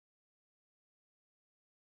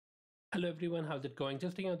Hello everyone, how's it going?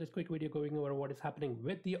 Just taking out this quick video going over what is happening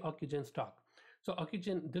with the OCUGEN stock. So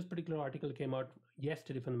OCUGEN, this particular article came out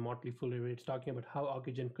yesterday from the Motley Fool. It's talking about how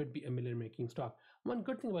OCUGEN could be a million making stock. One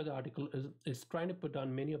good thing about the article is trying to put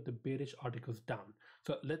down many of the bearish articles down.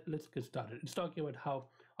 So let's get started. It's talking about how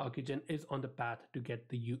OCUGEN is on the path to get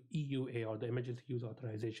the EUA, or the emergency use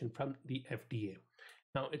authorization, from the FDA.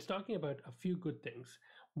 Now, it's talking about a few good things.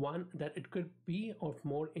 One, that it could be of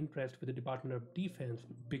more interest with the Department of Defense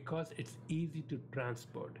because it's easy to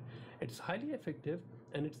transport. It's highly effective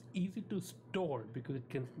and it's easy to store because it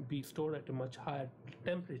can be stored at a much higher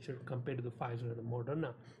temperature compared to the Pfizer and the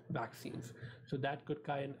Moderna vaccines. So that could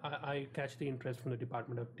I catch the interest from the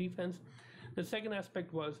Department of Defense. The second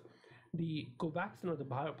aspect was the Covaxin, or the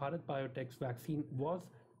Bharat Biotech's vaccine, was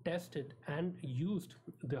tested and used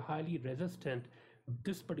the highly resistant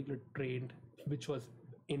this particular strain, which was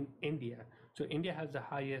in India. So India has the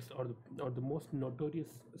highest or the most notorious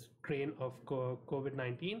strain of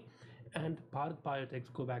COVID-19, and Bharat Biotech's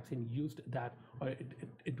Covaxin used that, or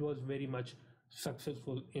it was very much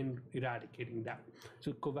successful in eradicating that.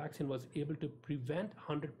 So Covaxin was able to prevent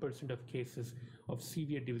 100% of cases of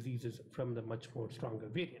severe diseases from the much more stronger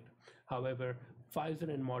variant. However,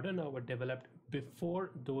 Pfizer and Moderna were developed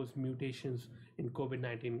before those mutations in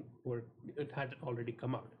COVID-19 had already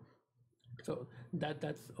come out. So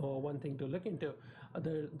that's one thing to look into.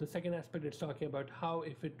 The second aspect, it's talking about how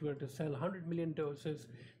if it were to sell 100 million doses,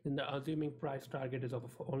 then the assuming price target is of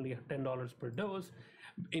only $10 per dose.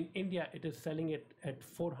 In India, it is selling it at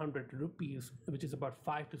 400 rupees, which is about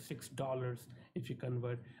 $5 to $6 if you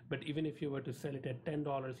convert. But even if you were to sell it at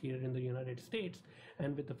 $10 here in the United States,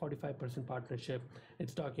 and with the 45% partnership,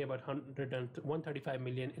 it's talking about 135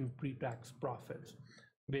 million in pre-tax profits,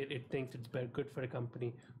 where it thinks it's very good for a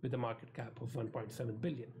company with a market cap of 1.7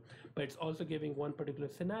 billion. But it's also giving one particular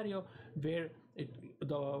scenario where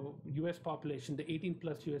the US population, the 18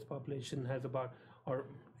 plus US population, has about, or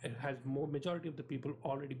has more majority of the people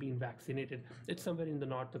already been vaccinated. It's somewhere in the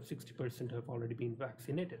north of 60% have already been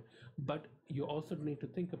vaccinated. But you also need to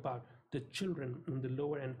think about the children in the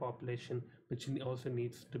lower end population, which also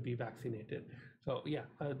needs to be vaccinated. So yeah,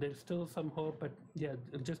 there's still some hope, but yeah,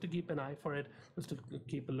 just to keep an eye for it, just to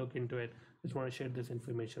keep a look into it. Just want to share this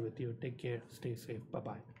information with you. Take care, stay safe,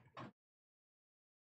 bye-bye.